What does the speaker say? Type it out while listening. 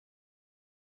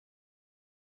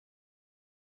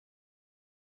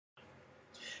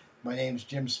My name's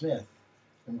Jim Smith.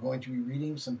 I'm going to be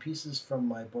reading some pieces from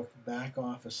my book Back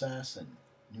Off Assassin,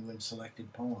 New and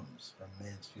Selected Poems from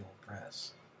Mansfield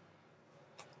Press.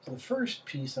 So the first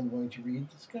piece I'm going to read,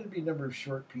 it's going to be a number of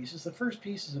short pieces. The first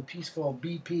piece is a piece called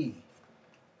BP.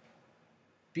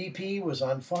 BP was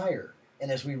on fire, and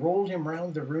as we rolled him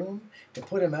round the room to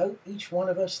put him out, each one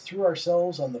of us threw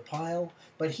ourselves on the pile,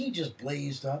 but he just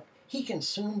blazed up. He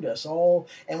consumed us all,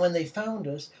 and when they found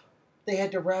us, they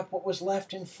had to wrap what was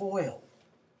left in foil.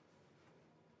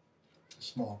 A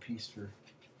small piece for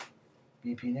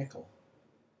BP Nickel.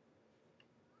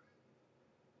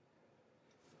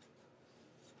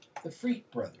 The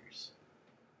Freak Brothers.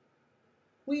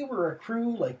 We were a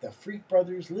crew like the Freak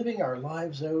Brothers, living our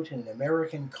lives out in an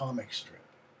American comic strip.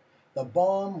 The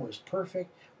bomb was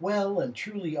perfect, well and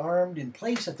truly armed, in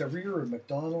place at the rear of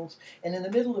McDonald's, and in the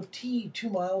middle of tea 2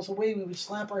 miles away we would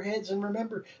slap our heads and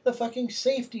remember the fucking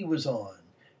safety was on.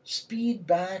 Speed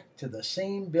back to the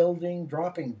same building,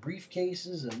 dropping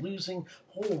briefcases and losing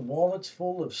whole wallets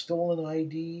full of stolen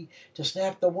ID, to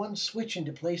snap the one switch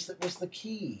into place that was the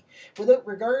key. Without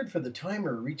regard for the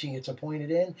timer reaching its appointed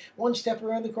end, one step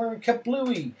around the corner,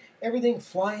 kablooey, everything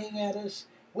flying at us,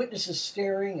 witnesses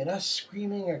staring and us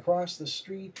screaming across the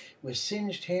street with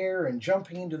singed hair and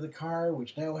jumping into the car,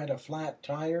 which now had a flat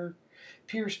tire,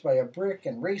 pierced by a brick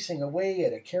and racing away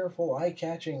at a careful,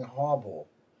 eye-catching hobble.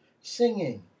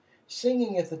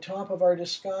 Singing at the top of our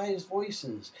disguised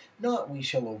voices, not "We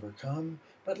shall overcome,"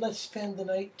 but "Let's spend the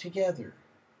night together."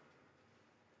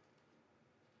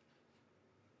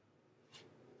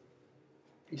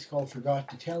 It's called Forgot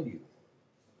to Tell You.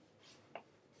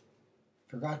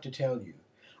 Forgot to tell you.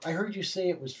 I heard you say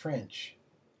it was French.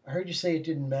 I heard you say it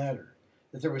didn't matter,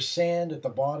 that there was sand at the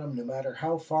bottom no matter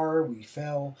how far we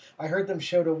fell. I heard them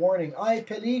shout a warning, "Ay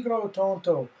peligro,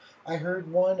 tonto." I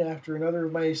heard one after another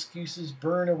of my excuses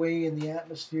burn away in the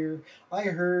atmosphere. I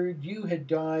heard you had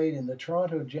died in the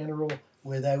Toronto General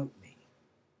without me.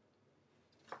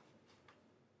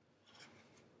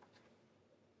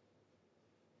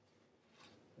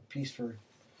 A piece for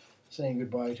saying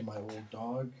goodbye to my old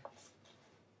dog.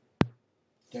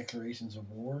 Declarations of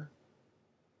war.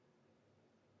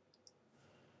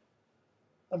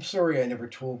 I'm sorry I never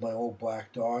told my old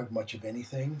black dog much of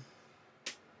anything.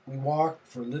 We walked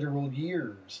for literal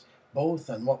years, both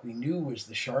on what we knew was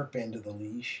the sharp end of the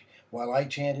leash, while I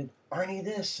chanted, "Arnie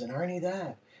this and Arnie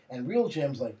that," and real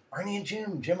Jim's like, "Arnie and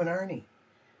Jim, Jim and Arnie."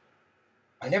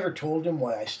 I never told him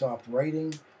why I stopped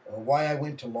writing, or why I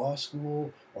went to law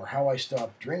school, or how I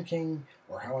stopped drinking,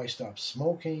 or how I stopped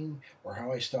smoking, or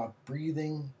how I stopped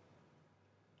breathing.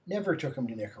 Never took him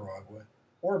to Nicaragua,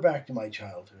 or back to my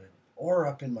childhood, or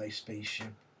up in my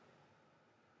spaceship.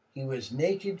 He was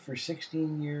naked for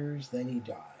 16 years, then he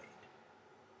died.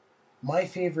 My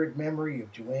favorite memory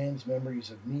of Joanne's memories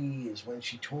of me is when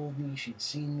she told me she'd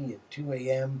seen me at 2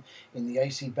 a.m. in the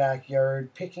icy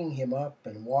backyard, picking him up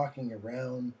and walking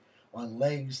around on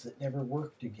legs that never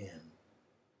worked again.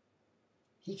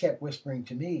 He kept whispering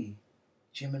to me,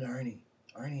 "Jim and Arnie,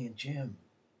 Arnie and Jim."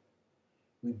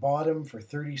 We bought him for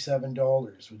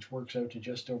 $37, which works out to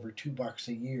just over $2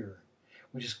 a year,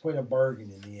 which is quite a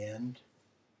bargain in the end.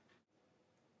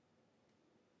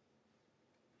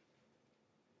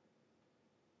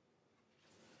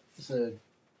 It's a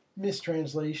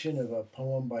mistranslation of a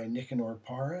poem by Nicanor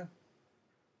Parra.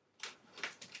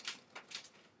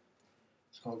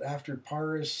 It's called After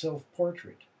Parra's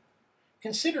Self-Portrait.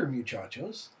 Consider,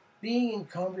 muchachos, being in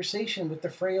conversation with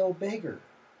the frail beggar.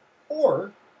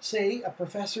 Or, say, a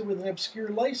professor with an obscure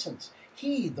license.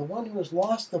 He, the one who has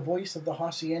lost the voice of the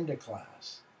hacienda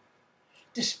class.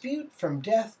 Dispute from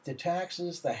death to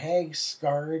taxes the hag's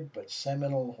scarred but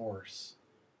seminal horse.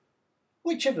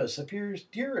 Which of us appears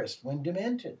dearest when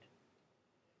demented?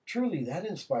 Truly, that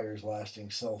inspires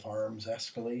lasting self-harm's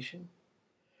escalation.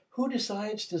 Who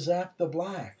decides to zap the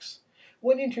blacks?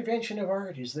 What intervention of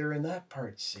art is there in that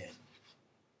part's sin?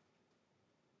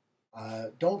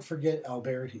 Don't forget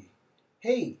Alberti.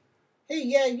 Hey,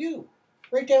 yeah, you,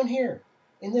 right down here,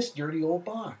 in this dirty old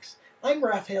box. I'm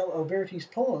Raphael Alberti's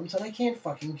poems, and I can't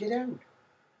fucking get out.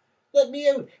 Let me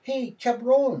out. Hey,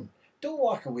 cabron, don't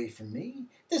walk away from me.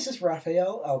 This is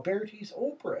Raphael Alberti's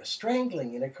opera,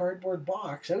 strangling in a cardboard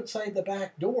box outside the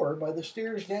back door by the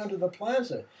stairs down to the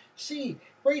plaza. See,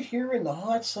 right here in the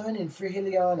hot sun in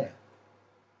Frihiliana.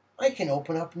 I can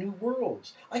open up new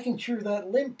worlds. I can cure that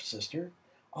limp, sister.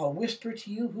 I'll whisper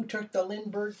to you who took the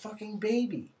Lindbergh fucking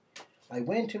baby. I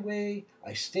went away,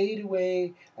 I stayed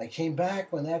away, I came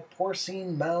back when that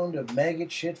porcine mound of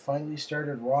maggot shit finally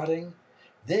started rotting.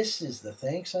 This is the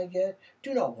thanks I get.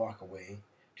 Do not walk away.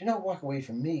 Do not walk away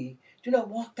from me. Do not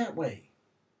walk that way.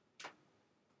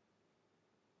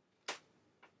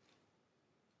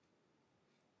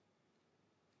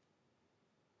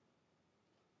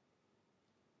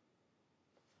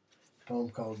 poem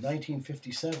called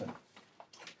 1957.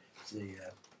 It's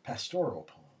a pastoral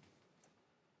poem.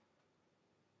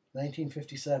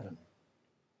 1957.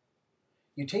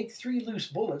 You take 3 loose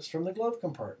bullets from the glove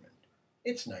compartment.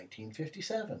 It's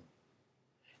 1957.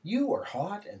 You are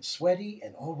hot and sweaty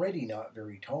and already not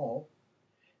very tall.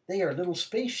 They are little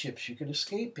spaceships you could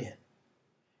escape in.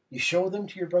 You show them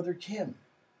to your brother Kim.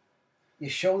 You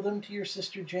show them to your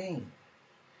sister Jane.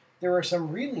 There are some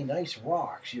really nice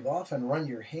rocks you've often run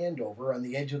your hand over on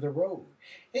the edge of the road.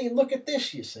 Hey, look at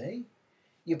this, you say.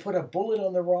 You put a bullet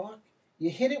on the rock. You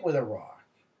hit it with a rock.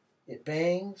 It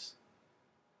bangs.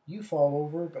 You fall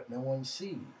over, but no one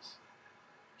sees.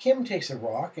 Kim takes a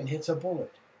rock and hits a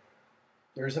bullet.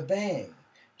 There's a bang.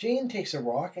 Jane takes a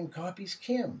rock and copies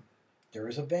Kim. There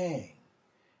is a bang.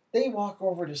 They walk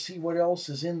over to see what else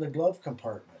is in the glove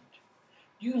compartment.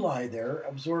 You lie there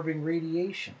absorbing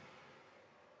radiation.